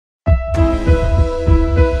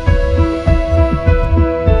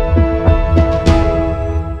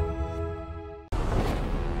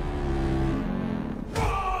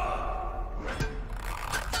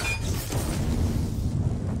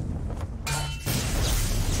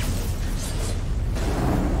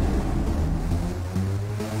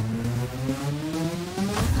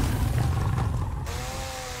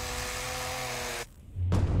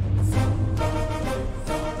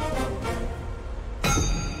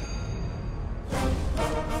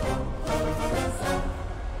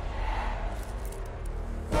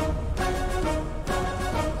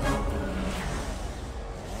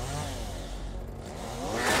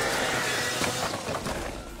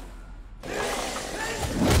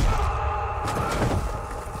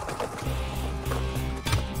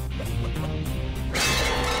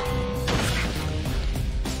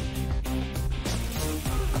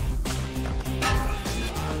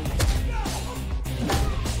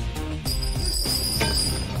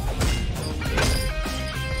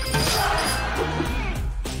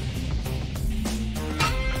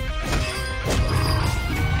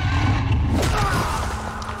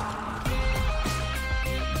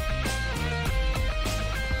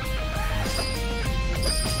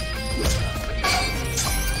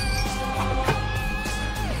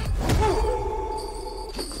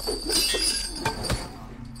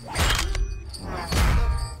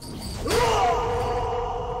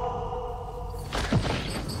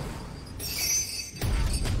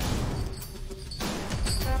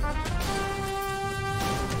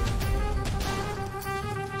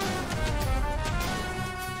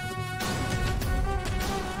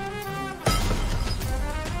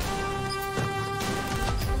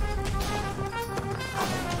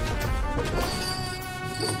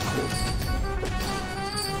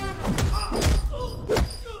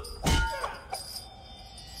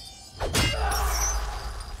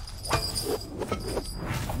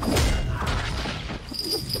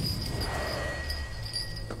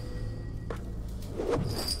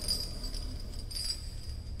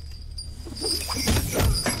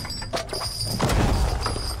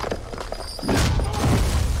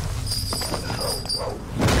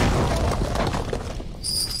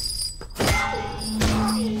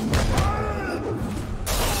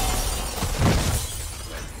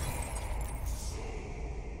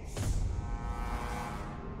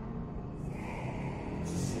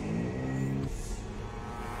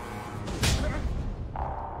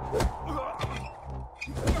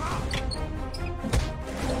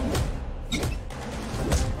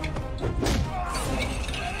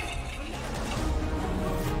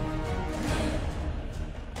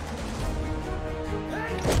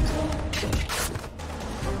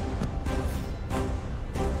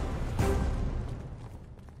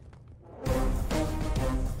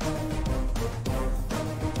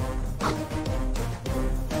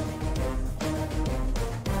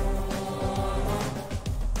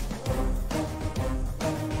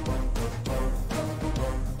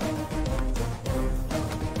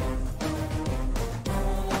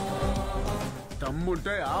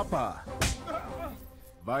దమ్ముంటే ఆపా.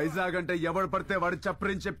 వైజాగ్ అంటే ఎవడు పడితే వాడు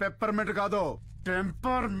చప్పరించే పెప్పర్మెంట్ కాదు,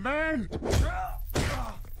 టెంపర్మెంట్.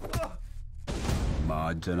 మా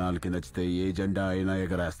జనాలకి నచ్చితే ఏ జెండా అయినా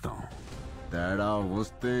ఎగరేస్తాం, తేడా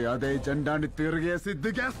వస్తే అదే జెండాని తిరిగేసి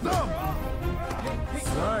దిగేస్తాం.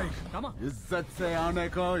 ఇజ్జత్ సే ఆనే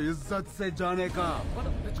కా, ఇజ్జత్ సే జానే కా.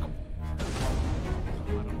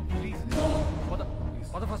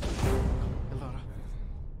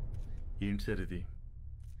 ఏంటి సార్ ఇది?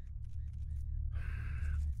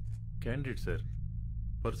 క్యాండిడేట్ సార్,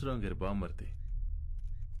 పరశురాం గారి బామ్మర్ది.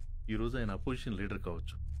 ఈరోజు ఆయన అపోజిషన్ లీడర్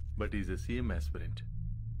కావచ్చు, but is a CM aspirant.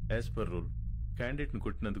 As per rule క్యాండిడేట్ని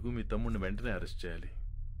కొట్టినందుకు మీ తమ్ముడిని వెంటనే అరెస్ట్ చేయాలి.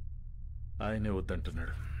 ఆయనే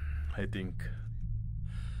వద్దంటున్నాడు. I think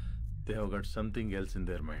they have got something else in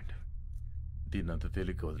their mind. దీన్ని అంత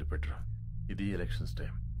తేలిక వదిలిపెట్టరు. ఇది ఎలక్షన్స్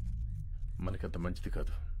టైం, మనకంత మంచిది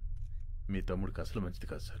కాదు. మీ తమ్ముడికి అసలు మంచిది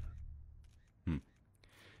కాదు సార్.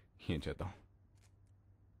 ఏం చేద్దాం?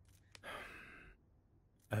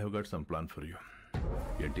 I have got some plan for you.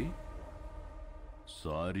 ఏంటి?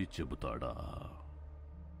 సారీ చెబుతాడా?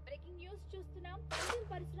 బ్రేకింగ్ న్యూస్ చూస్తున్నాం.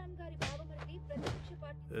 పరశురాం గారి బావమరిది ప్రతిపక్ష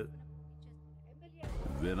పార్టీ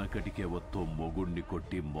వెనకటికే వత్తో మొగుణ్ణి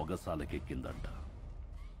కొట్టి మొగసాలకెక్కిందంట.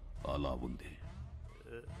 అలా ఉంది.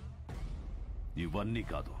 ఇవన్నీ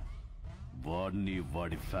కాదు, వాడిని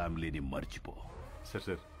వాడి ఫ్యామిలీని మర్చిపో. Sir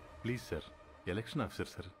sir please sir, election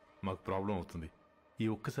officer sir, మాకు ప్రాబ్లం అవుతుంది. ఈ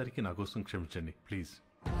ఒక్కసారికి నా కోసం క్షమించండి ప్లీజ్.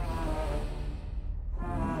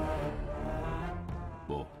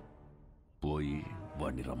 పోయి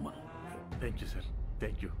వాడిని రమ్మను. Thank you sir,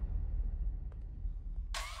 thank you.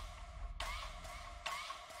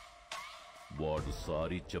 వాడు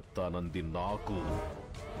సారీ చెప్తానంది నాకు,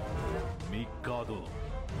 మీకు కాదు.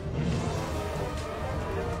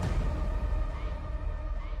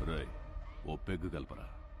 రే, ఓ పెగ్గు కలపరా.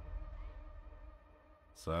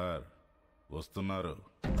 సార్ వస్తున్నారు.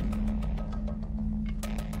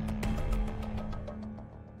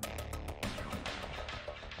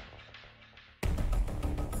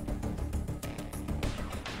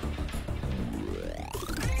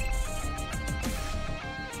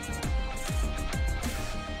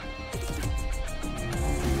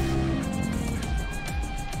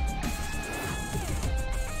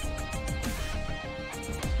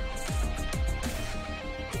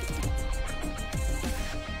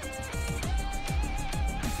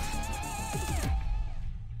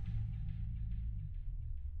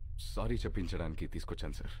 సారీ చెప్పించడానికి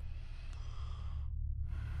తీసుకొచ్చాను సార్.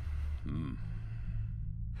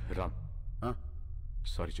 రామ్,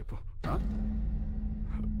 సారీ చెప్పు.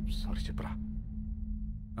 సారీ చెప్పరా.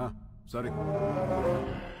 సారీ.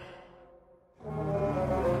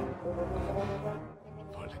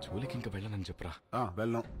 వాళ్ళ జోలికి ఇంకా వెళ్ళనని చెప్పరా.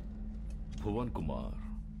 వెళ్ళను. భువన్ కుమార్,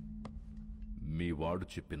 మీ వాడు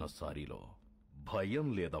చెప్పిన సారీలో భయం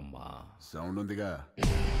లేదమ్మా. సౌండ్ ఉందిగా,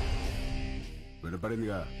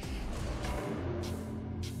 వినపడిందిగా.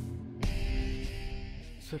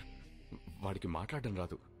 సార్, వాడికి మాట్లాడడం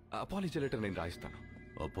రాదు. అపాలజీ లెటర్ నేను రాయిస్తాను.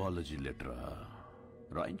 అపాలజీ లెటరా?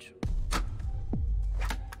 రాయించు.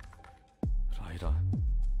 రాయిరా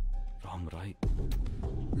రామ్, రాయ్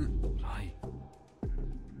రాయ్.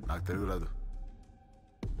 నాకు తెలుగు రాదు.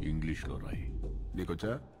 ఇంగ్లీష్లో రాయి.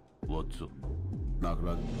 నీకొచ్చా? వచ్చు. నాకు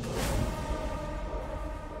రాదు.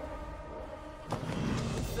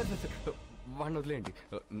 వాడిని వదిలేయండి,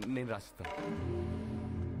 నేను రాసిస్తాను.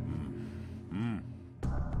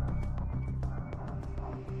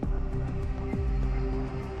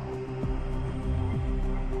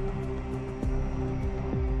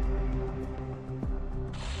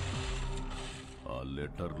 ఆ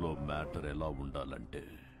లెటర్లో మ్యాటర్ ఎలా ఉండాలంటే,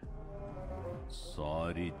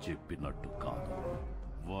 సారీ చెప్పినట్టు కాదు,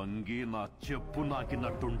 వంగి నా చెప్పు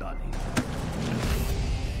నాకినట్టుండాలి.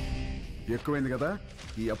 ఎక్కువైంది కదా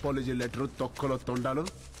ఈ అపాలజీ లెటర్, తొక్కలో తొండాలు.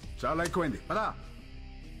 చాలా ఎక్కువైంది. పదా,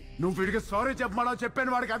 నువ్వు వీడికి సారీ చెప్పమా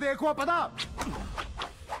చెప్పాను, వాడికి అదే ఎక్కువ. పదా.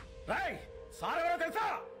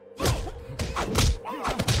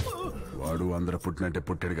 వాడు అందరూ పుట్టినట్టే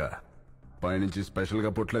పుట్టాడుగా, పైనుంచి స్పెషల్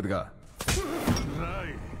గా పుట్టలేదుగా.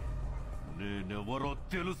 నేనెవరో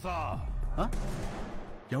తెలుసా?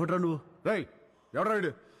 ఎవడ్రా నువ్వు? రై, ఎవడ్రా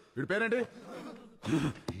వీడు? వీడి పేరేంటి?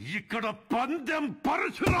 ఇక్కడ పందెం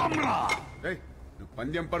పరశురామ్రా. నువ్వు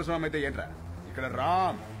పందెం పరశురామ్ అయితే ఏంట్రా? ఇక్కడ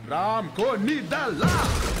రామ్ రామ్ కో నీ దల్లా.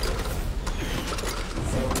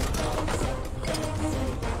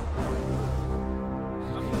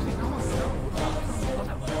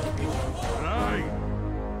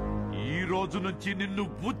 ఈ రోజు నుంచి నిన్ను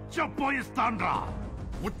ఉచ్చపోయిస్తాన్రా.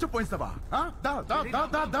 ఉచ్చపోయిస్తావా?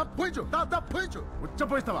 పోయించు.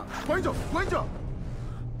 ఉచ్చపోయిస్తావా? పోయించు.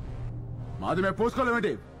 మాది మేము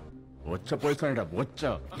పోసుకోలేమేంటి వచ్చ పోయిస్తాడ వచ్చ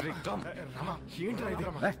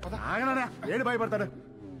ఆగనా ఏడు భయపడతాడు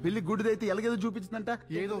పిల్లి గుడ్డిదైతే ఎలాగేదో చూపించిందంట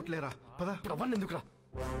ఏదో ఒకట్లేరా పద ప్రవన్ ఎందుకురా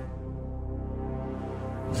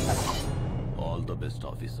ఆల్ ద బెస్ట్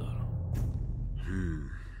ఆఫీసర్.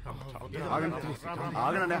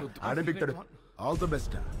 ఆగనా ఆడే పిక్తాడు ఆల్ ద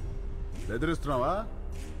బెస్ట్ బెదిరిస్తున్నావా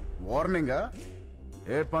వార్నింగా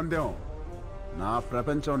ఏ పందెం నా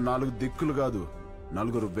ప్రపంచం 4 దిక్కులు కాదు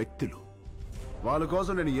 4 వ్యక్తులు వాళ్ళ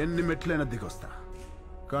కోసం నేను ఎన్ని మెట్లైనా దిగొస్తా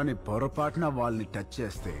కానీ పొరపాటున వాళ్ళని టచ్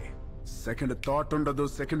చేస్తే సెకండ్ థాట్ ఉండదు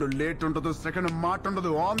సెకండ్ లేట్ ఉండదు సెకండ్ మాట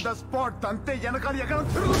ఉండదు ఆన్ ద స్పాట్ అంతే వెనకాల ఎక్కడ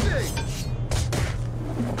తిరుగుతుంది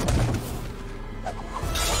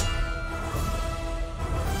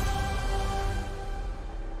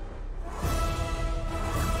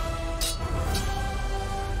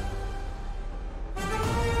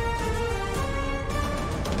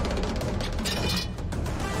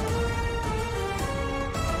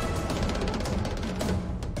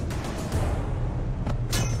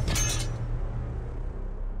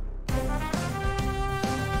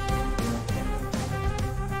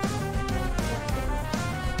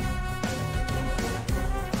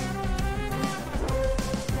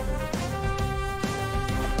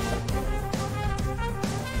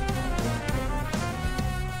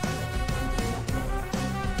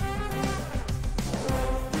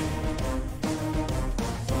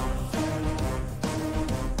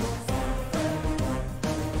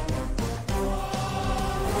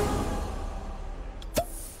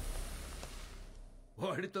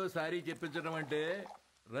వాడితో సారీ చెప్పించడం అంటే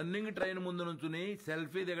రన్నింగ్ ట్రైన్ ముందు నుంచుని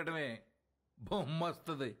సెల్ఫీ దిగటమే.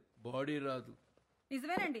 బొమ్మస్తుంది, బాడీ రాదు.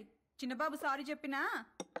 నిజమేనండి, చిన్నబాబు సారీ చెప్పినా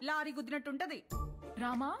లారీ గుద్దినట్టుంటది.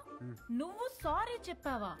 రామా నువ్వు సారీ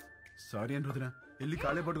చెప్పావా? సారీ అని రుదిన వెళ్ళి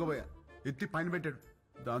కాళ్ళే పట్టుకోబోయా ఎత్తి పైన పెట్టాడు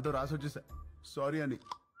దాంతో రాసి వచ్చేసా సారీ అని.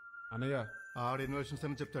 అన్నయ్య ఆడ ఇన్వెషన్స్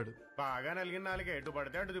అని చెప్తాడు. బాగా నలిగిన నాలుగు ఎటు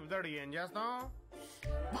పడితే అటు తిప్పుతాడు. ఏం చేస్తాం?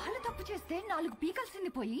 వాళ్ళు తప్పు చేస్తే 4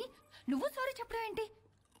 పీకల్సింది పోయి నువ్వు సారీ చెప్పడం ఏంటి?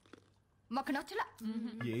 మాకు నచ్చలా.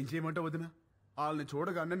 ఏం చేయమంటావు వదిన? వాళ్ళని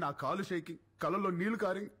చూడగానే నా కాలు షేకింగ్, కళ్ళల్లో నీళ్లు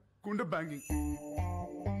కారింగ్, గుండె బ్యాంగింగ్.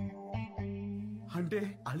 అంటే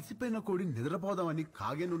అలసిపోయిన కోడి నిద్రపోదామని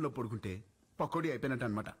కాగే నూనెలో పడుకుంటే పకోడీ అయిపోయినట్టు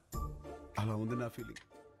అనమాట. అలా ఉంది నా ఫీలింగ్.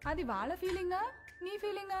 అది వాళ్ళ ఫీలింగా నీ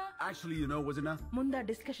ఫీలింగా? యాక్చువల్లీ యు నో వదిన, ముందా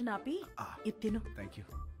డిస్కషన్ ఆపి ఇది తిను. Thank you.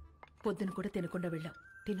 పొద్దున కూడా తినకుండా వెళ్ళాం,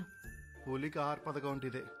 తిను. కూలికి 6 పథకం అంటే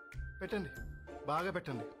ఇదే. పెట్టండి, బాగా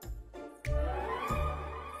పెట్టండి.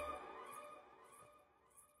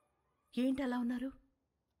 ఏంటి అలా ఉన్నారు?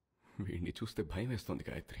 వీడిని చూస్తే భయం వేస్తోంది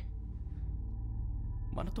గాయత్రి.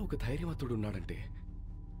 మనతో ఒక ధైర్యవంతుడు ఉన్నాడంటే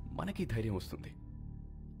మనకి ధైర్యం వస్తుంది,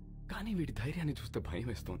 కానీ వీడి ధైర్యాన్ని చూస్తే భయం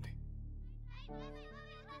వేస్తోంది.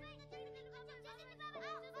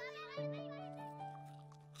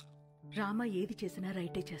 రామ ఏది చేసినా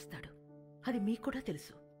రైటే చేస్తాడు, అది మీకు కూడా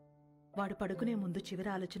తెలుసు. వాడు పడుకునే ముందు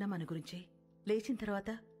చివరి ఆలోచన మన గురించే, లేచిన తర్వాత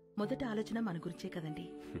మొదటి ఆలోచన మన గురించే కదండి.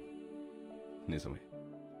 నిజమే.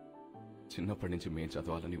 చిన్నప్పటి నుంచి మేం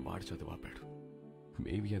చదవాలని వాడు చదువాపాడు,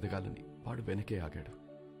 మేమి ఎదగాలని వాడు వెనకే ఆగాడు.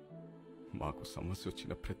 మాకు సమస్య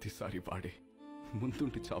వచ్చిన ప్రతిసారి వాడే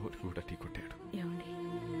ముందుండి చావుని కూడా ఢీకొట్టాడు. ఏమండి,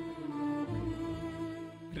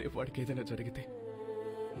 రేపు వాడికి ఏదైనా జరిగితే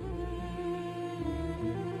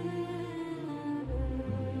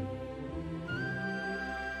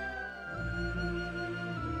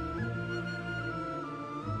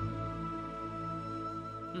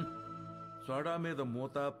సోడా మీద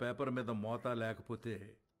మూత, పేపర్ మీద మోత లేకపోతే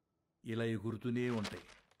ఇలా ఎగురుతూనే ఉంటాయి.